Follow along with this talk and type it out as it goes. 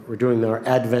We're doing our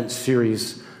Advent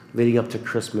series leading up to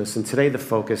Christmas, and today the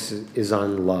focus is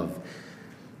on love.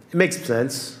 It makes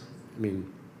sense. I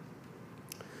mean,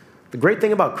 the great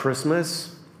thing about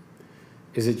Christmas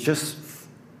is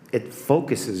it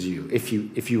focuses you if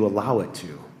you allow it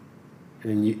to.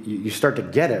 And you start to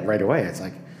get it right away. It's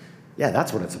like, yeah,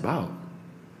 that's what it's about.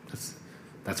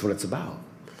 That's what it's about.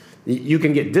 You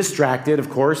can get distracted, of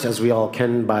course, as we all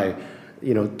can, by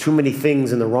too many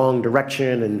things in the wrong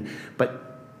direction. But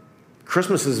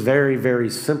Christmas is very, very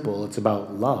simple. It's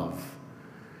about love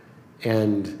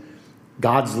and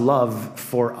God's love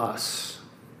for us.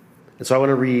 And so I want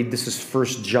to read, this is 1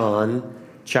 John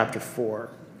chapter 4.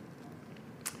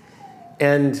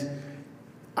 And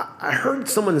I heard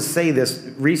someone say this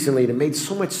recently, and it made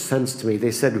so much sense to me.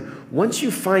 They said, once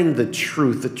you find the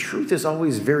truth is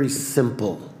always very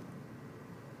simple.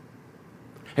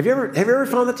 Have you ever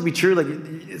found that to be true?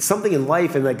 Like something in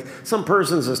life, and like some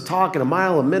person's just talking a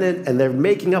mile a minute, and they're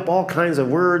making up all kinds of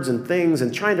words and things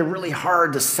and trying to really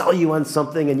hard to sell you on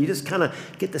something, and you just kind of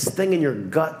get this thing in your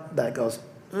gut that goes,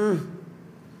 I'm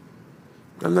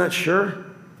not sure.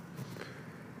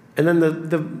 And then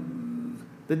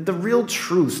the real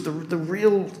truth, the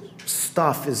real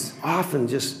stuff is often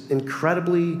just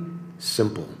incredibly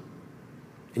simple.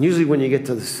 And usually when you get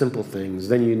to the simple things,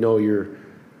 then you know you're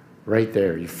right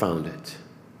there, you found it.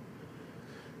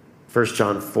 1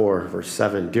 John 4, verse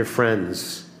 7, dear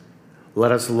friends,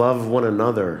 let us love one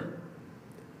another,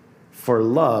 for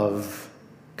love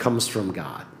comes from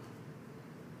God.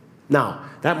 Now,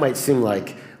 that might seem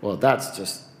like, well, that's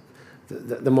just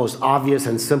the most obvious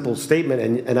and simple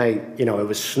statement, and it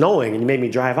was snowing, and you made me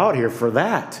drive out here for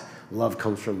that. Love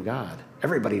comes from God.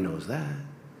 Everybody knows that.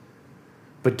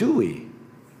 But do we?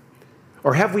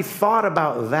 Or have we thought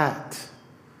about that?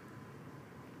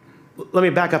 Let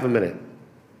me back up a minute.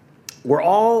 We're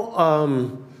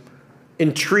all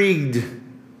intrigued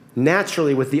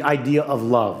naturally with the idea of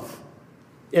love.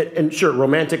 And sure,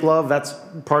 romantic love, that's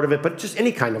part of it, but just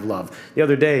any kind of love. The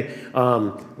other day,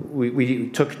 we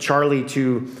took Charlie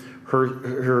to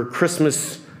her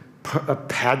Christmas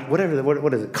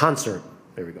concert.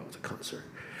 There we go, it's a concert.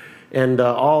 And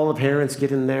all the parents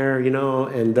get in there,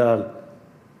 and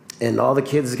all the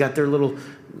kids got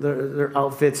their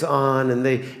outfits on, and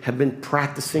they have been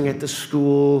practicing at the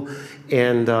school,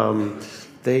 and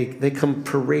they come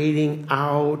parading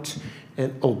out.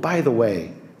 And oh, by the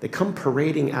way, they come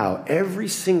parading out. Every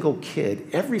single kid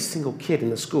in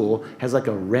the school has like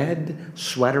a red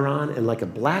sweater on and like a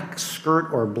black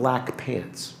skirt or black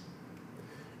pants,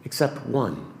 except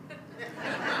one.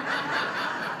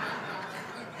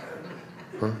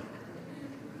 Huh?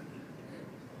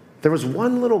 There was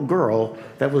one little girl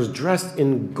that was dressed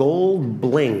in gold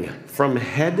bling from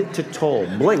head to toe.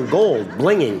 Bling, gold,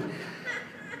 blinging.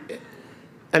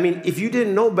 I mean, if you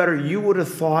didn't know better, you would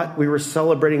have thought we were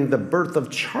celebrating the birth of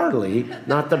Charlie,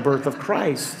 not the birth of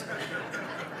Christ.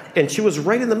 And she was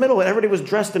right in the middle. Everybody was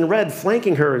dressed in red,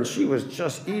 flanking her, and she was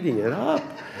just eating it up.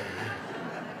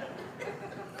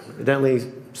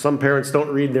 Evidently, some parents don't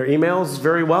read their emails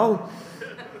very well.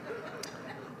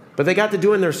 But they got to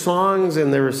doing their songs,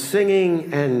 and they were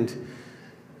singing, and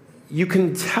you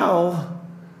can tell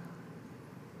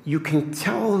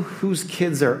whose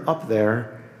kids are up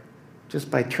there just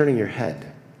by turning your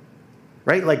head,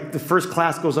 right? Like the first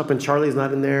class goes up and Charlie's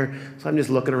not in there, so I'm just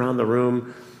looking around the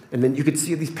room, and then you could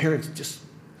see these parents just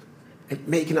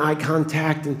making eye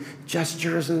contact and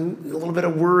gestures and a little bit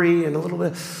of worry and a little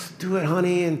bit, do it,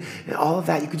 honey, and all of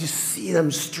that. You could just see them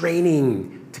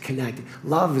straining to connect.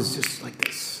 Love is just like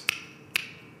this.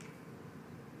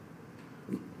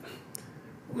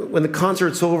 When the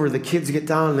concert's over, the kids get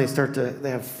down and they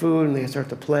have food and they start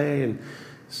to play, and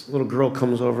this little girl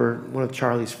comes over, one of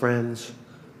Charlie's friends.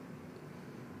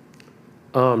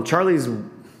 Charlie's,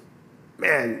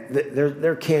 man,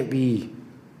 there can't be,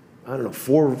 I don't know,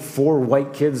 four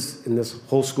white kids in this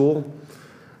whole school.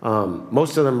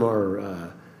 Most of them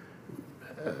are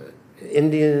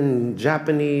Indian,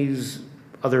 Japanese,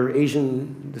 other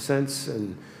Asian descents,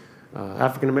 and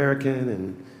African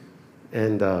American,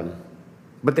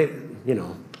 but they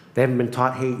haven't been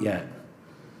taught hate yet.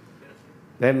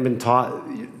 They haven't been taught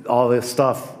all this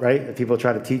stuff, right, that people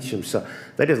try to teach them. So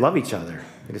they just love each other.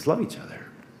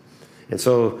 And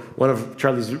so one of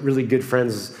Charlie's really good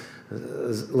friends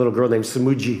is a little girl named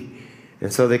Samuji.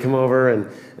 And so they come over, and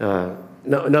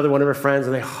another one of her friends,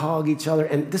 and they hug each other.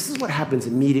 And this is what happens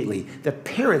immediately. The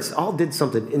parents all did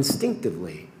something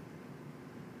instinctively.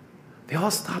 They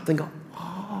all stopped and go,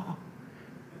 oh.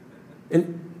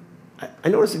 And I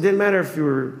noticed it didn't matter if you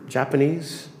were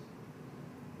Japanese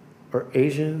or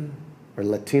Asian or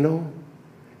Latino.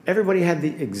 Everybody had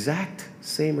the exact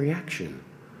same reaction.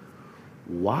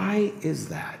 Why is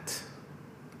that?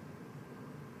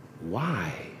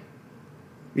 Why?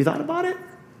 You thought about it?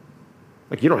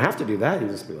 Like, you don't have to do that. You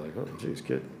just be like, oh, geez,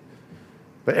 kid.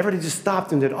 But everybody just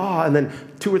stopped and did awe, and then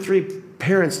 2 or 3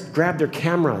 parents grabbed their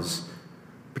cameras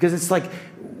because it's like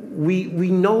we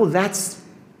know that's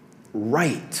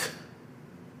right.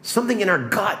 Something in our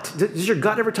gut. Does your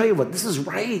gut ever tell you what? This is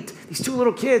right. These 2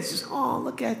 little kids just, oh,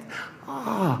 look at,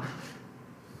 oh.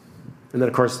 And then,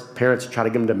 of course, parents try to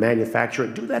get them to manufacture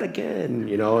it. Do that again,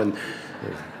 and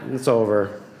it's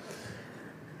over.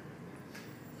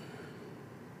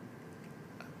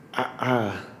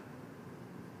 I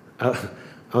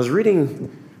was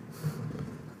reading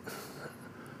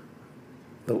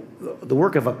the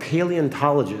work of a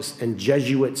paleontologist and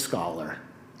Jesuit scholar.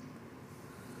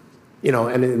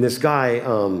 And this guy,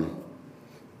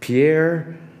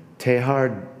 Pierre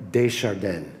Teilhard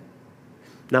Desjardins.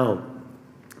 Now,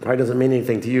 probably doesn't mean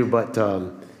anything to you, but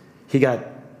he got,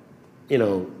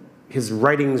 his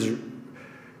writings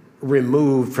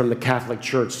removed from the Catholic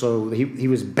Church. So he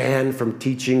was banned from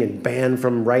teaching and banned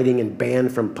from writing and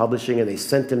banned from publishing, and they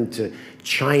sent him to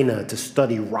China to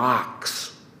study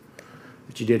rocks,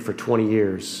 which he did for 20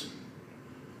 years.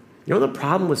 You know the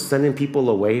problem with sending people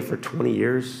away for 20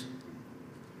 years?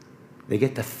 They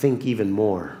get to think even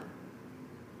more.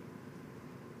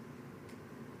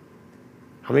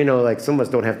 How many know, like, some of us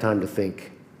don't have time to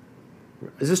think?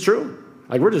 Is this true?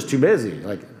 Like, we're just too busy.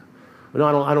 Like,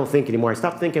 no, I don't think anymore. I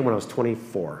stopped thinking when I was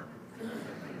 24.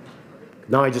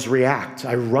 Now I just react.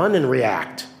 I run and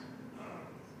react.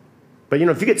 But,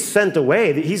 if you get sent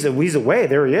away, he's away.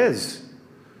 There he is.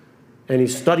 And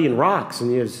he's studying rocks.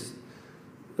 And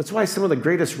that's why some of the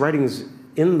greatest writings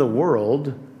in the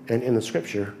world and in the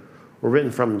Scripture were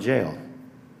written from jail.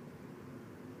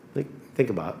 Think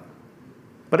about it.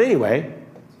 But anyway,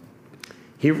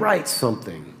 he writes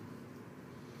something.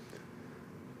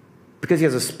 Because he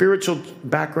has a spiritual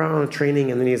background and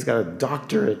training, and then he's got a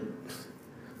doctorate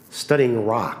studying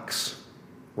rocks,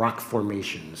 rock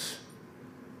formations.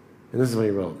 And this is what he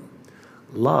wrote.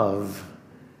 Love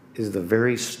is the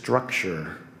very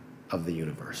structure of the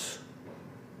universe.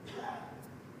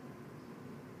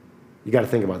 You got to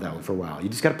think about that one for a while. You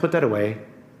just got to put that away.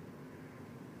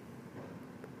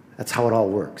 That's how it all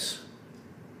works.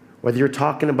 Whether you're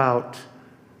talking about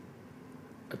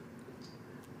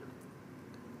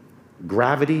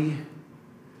gravity,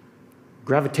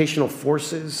 gravitational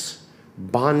forces,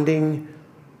 bonding.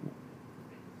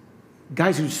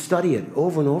 Guys who study it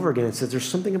over and over again, it says there's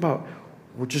something about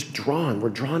we're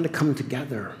drawn to come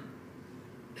together.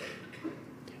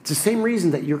 It's the same reason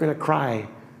that you're going to cry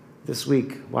this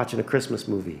week watching a Christmas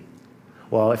movie.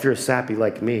 Well, if you're a sappy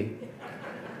like me.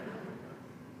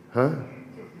 Huh?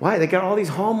 Why? They got all these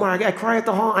Hallmark. I cry at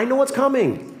the Hallmark. I know what's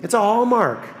coming. It's a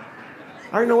Hallmark.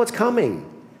 I already know what's coming.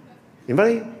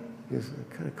 Anybody? You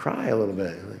kind of cry a little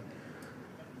bit. Like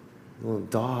a little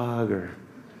dog or,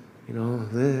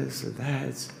 this or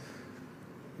that.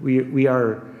 We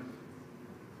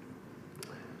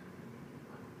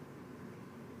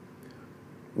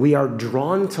are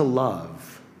drawn to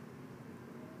love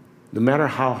no matter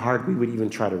how hard we would even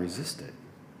try to resist it.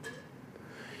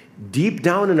 Deep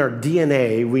down in our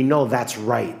DNA, we know that's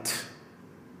right.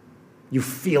 You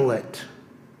feel it.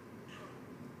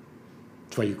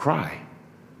 That's why you cry.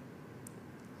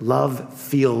 Love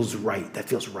feels right. That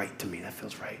feels right to me. That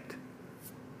feels right.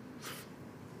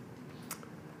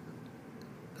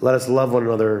 Let us love one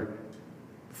another,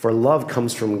 for love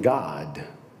comes from God.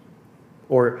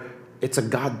 Or it's a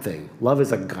God thing. Love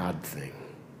is a God thing.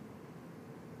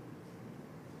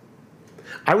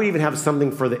 I would even have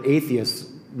something for the atheists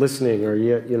listening, or,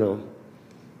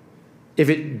 if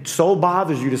it so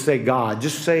bothers you to say God,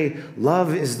 just say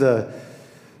love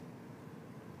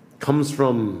comes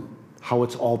from how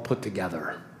it's all put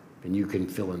together. And you can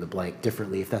fill in the blank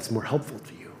differently if that's more helpful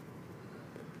to you.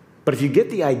 But if you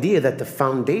get the idea that the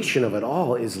foundation of it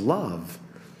all is love,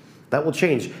 that will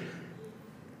change.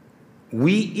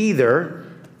 We either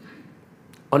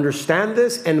understand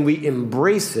this and we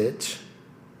embrace it,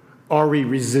 or we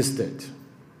resist it.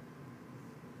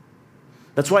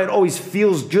 That's why it always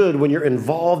feels good when you're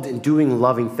involved in doing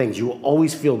loving things. You will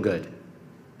always feel good.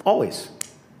 Always.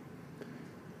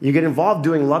 You get involved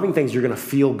doing loving things, you're going to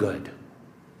feel good.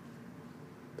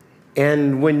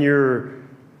 And when you're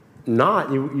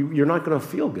not, you're not going to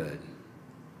feel good.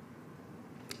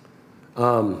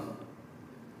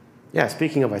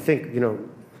 Speaking of, I think, we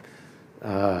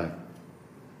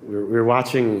were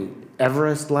watching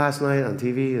Everest last night on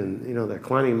TV, and, they're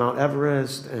climbing Mount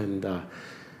Everest, and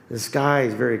this guy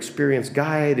is a very experienced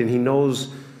guide, and he knows,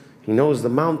 He knows the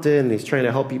mountain, and he's trying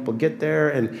to help people get there.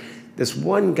 And this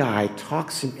one guy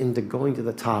talks him into going to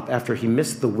the top after he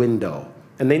missed the window.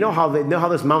 And they know how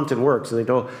this mountain works, and they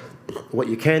know what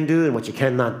you can do and what you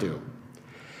cannot do.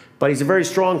 But he's a very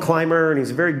strong climber, and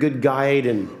he's a very good guide.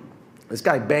 And this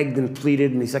guy begged and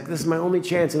pleaded, and he's like, this is my only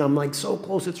chance. And I'm like, so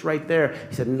close, it's right there.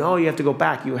 He said, no, you have to go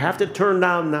back. You have to turn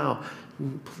down now.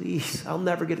 Please, I'll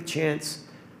never get a chance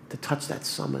to touch that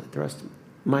summit the rest of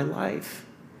my life.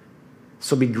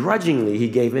 So begrudgingly, he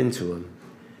gave in to him,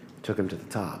 took him to the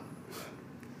top.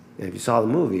 And if you saw the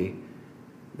movie,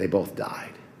 they both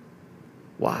died.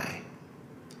 Why?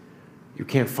 You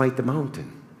can't fight the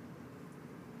mountain.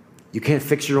 You can't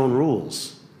fix your own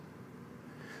rules.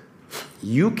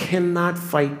 You cannot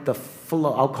fight the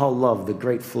flow. I'll call love the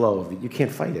great flow. You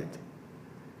can't fight it.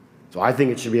 So I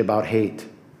think it should be about hate.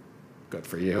 Good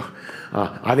for you.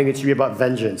 I think it should be about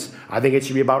vengeance. I think it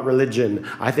should be about religion.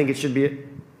 I think it should be...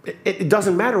 It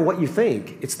doesn't matter what you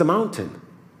think. It's the mountain.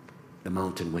 The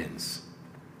mountain wins.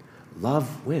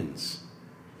 Love wins.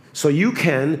 So you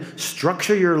can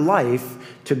structure your life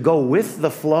to go with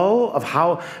the flow of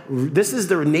how... This is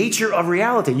the nature of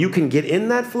reality. You can get in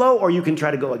that flow, or you can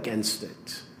try to go against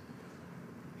it.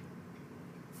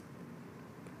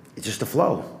 It's just a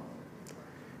flow.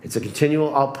 It's a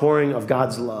continual outpouring of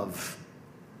God's love,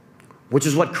 which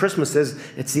is what Christmas is.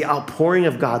 It's the outpouring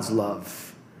of God's love.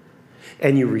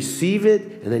 And you receive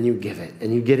it, and then you give it,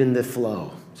 and you get in the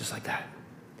flow, just like that.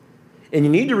 And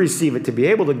you need to receive it to be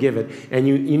able to give it, and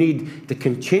you need to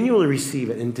continually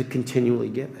receive it and to continually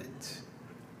give it.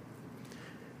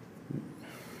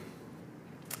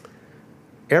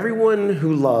 Everyone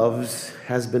who loves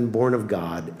has been born of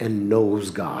God and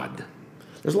knows God.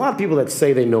 There's a lot of people that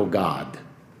say they know God.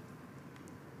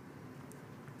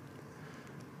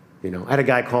 You know, I had a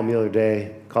guy call me the other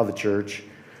day, called the church,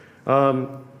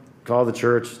 talked,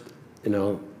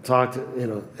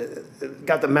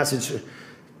 got the message.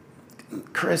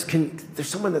 Chris, there's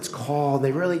someone that's called.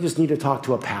 They really just need to talk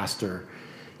to a pastor,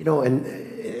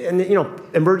 and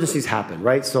emergencies happen,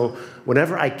 right? So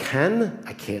whenever I can,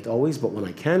 I can't always, but when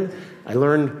I can, I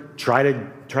learn, try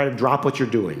to drop what you're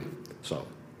doing. So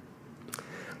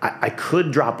I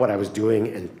could drop what I was doing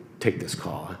and take this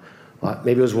call.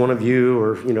 Maybe it was one of you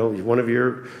or, one of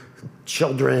your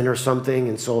children or something.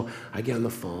 And so I get on the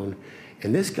phone,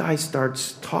 and this guy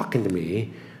starts talking to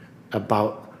me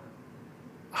about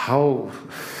how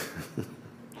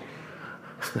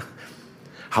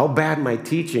bad my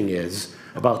teaching is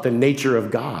about the nature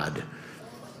of God.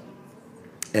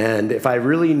 And if I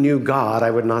really knew God,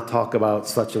 I would not talk about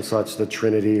such and such, the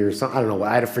Trinity or something. I don't know.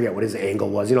 I had to forget what his angle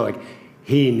was.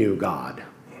 He knew God.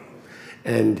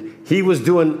 And he was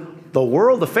doing the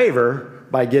world a favor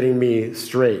by getting me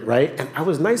straight, right? And I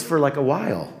was nice for like a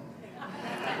while.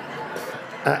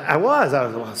 I was,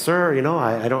 well, sir,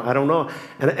 I don't know.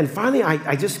 And finally,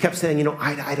 I just kept saying,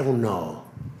 I don't know.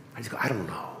 I just go, I don't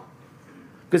know.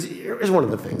 Because here's one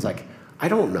of the things, I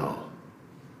don't know.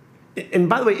 And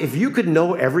by the way, if you could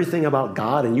know everything about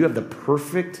God and you have the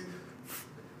perfect,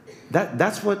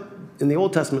 that's what in the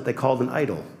Old Testament they called an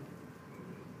idol.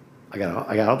 I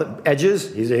got all the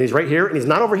edges. He's right here, and he's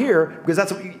not over here, because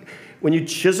that's when you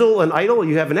chisel an idol,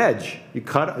 you have an edge. You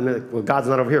cut, and God's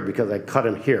not over here because I cut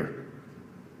him here.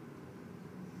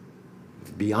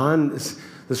 Beyond,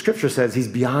 the scripture says he's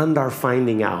beyond our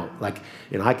finding out. I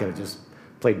could have just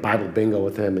played Bible bingo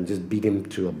with him and just beat him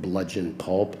to a bludgeon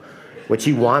pulp, which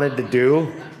he wanted to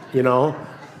do,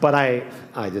 but I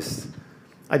just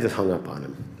hung up on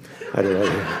him.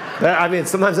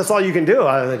 Sometimes that's all you can do.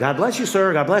 God bless you,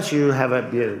 sir. God bless you. Have a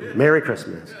Merry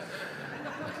Christmas.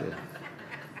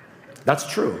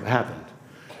 That's true. It happened.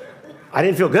 I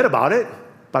didn't feel good about it,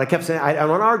 but I kept saying, I don't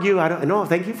want to argue. No,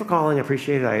 thank you for calling. I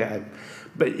appreciate it.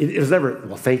 But it was never,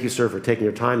 well, thank you, sir, for taking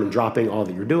your time and dropping all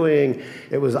that you're doing.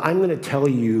 It was, I'm going to tell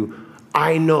you,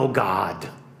 I know God,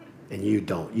 and you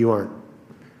don't. You aren't.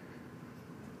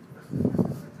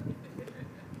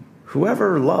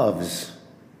 Whoever loves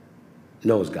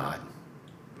knows God.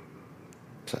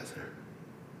 It says there.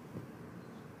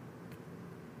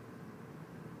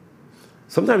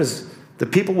 Sometimes the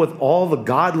people with all the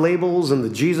God labels and the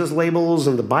Jesus labels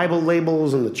and the Bible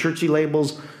labels and the churchy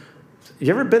labels, you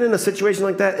ever been in a situation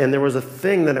like that and there was a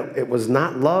thing that it was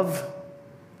not love?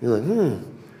 You're like,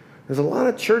 there's a lot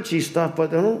of churchy stuff,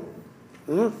 but I'm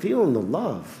not feeling the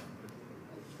love.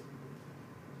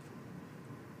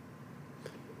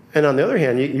 And on the other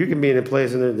hand, you can be in a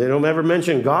place and they don't ever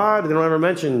mention God, they don't ever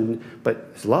mention, but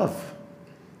it's love.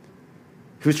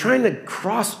 He was trying to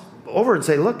cross over and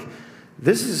say, look,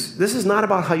 this is not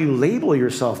about how you label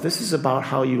yourself. This is about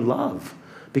how you love.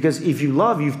 Because if you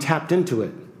love, you've tapped into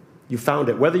it. You found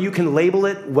it, whether you can label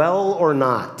it well or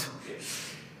not.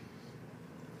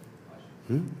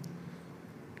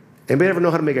 Anybody ever know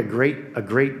how to make a great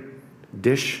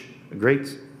dish, a great,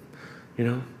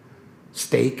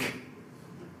 steak?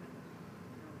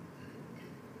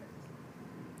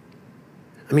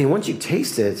 I mean, once you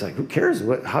taste it, it's like, who cares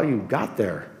how you got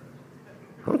there?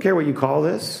 I don't care what you call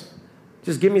this.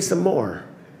 Just give me some more.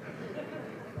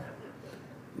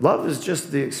 Love is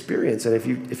just the experience, and if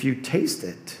you taste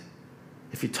it,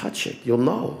 if you touch it, you'll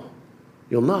know.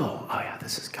 You'll know, oh yeah,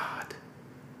 this is God.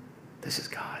 This is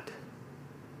God.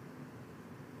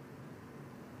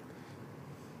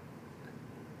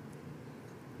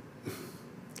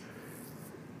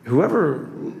 Whoever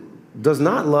does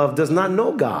not love does not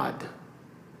know God.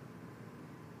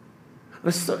 It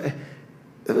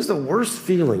was the worst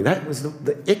feeling. That was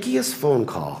the ickiest phone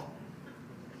call.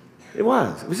 It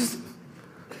was. It was just,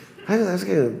 I was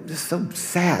just so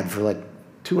sad for like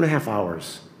 2.5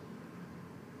 hours.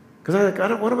 Because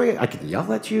I could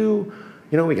yell at you.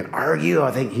 We could argue.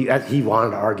 I think he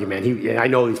wanted to argue, man. I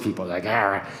know these people. Like,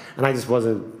 and I just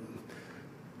wasn't.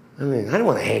 I didn't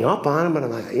want to hang up on him, but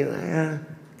I'm like,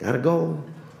 gotta go.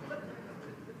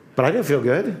 But I didn't feel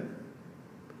good.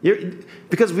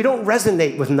 Because we don't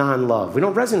resonate with non-love. We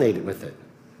don't resonate with it.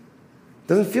 It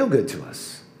doesn't feel good to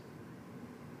us.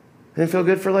 It didn't feel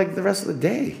good for like the rest of the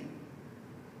day.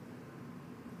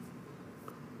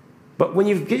 But when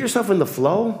you get yourself in the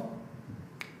flow,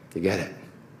 you get it.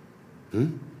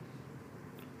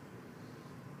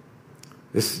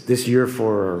 This year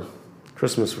for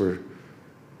Christmas, we're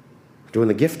doing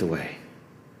the gift away.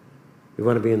 We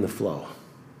want to be in the flow.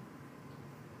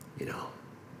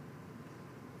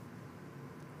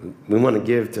 We want to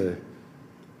give to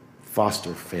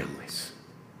foster families.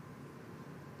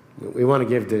 We want to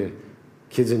give to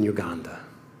kids in Uganda.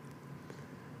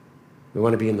 We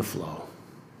want to be in the flow.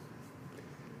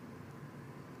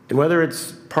 And whether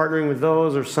it's partnering with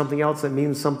those or something else that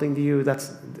means something to you, it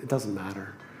doesn't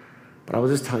matter. But I will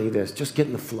just tell you this, just get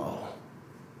in the flow.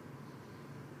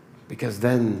 Because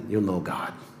then you'll know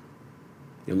God.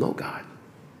 You'll know God.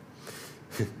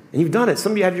 And you've done it.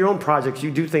 Some of you have your own projects.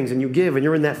 You do things and you give and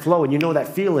you're in that flow and you know that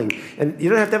feeling. And you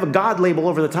don't have to have a God label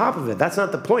over the top of it. That's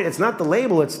not the point. It's not the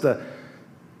label. It's the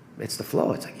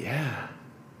flow. It's like, yeah,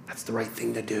 that's the right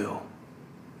thing to do.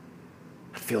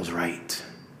 It feels right.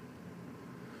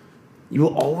 You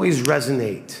will always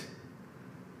resonate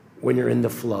when you're in the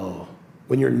flow,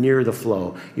 when you're near the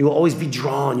flow. You will always be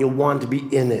drawn. You'll want to be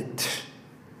in it.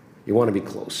 You want to be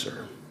closer.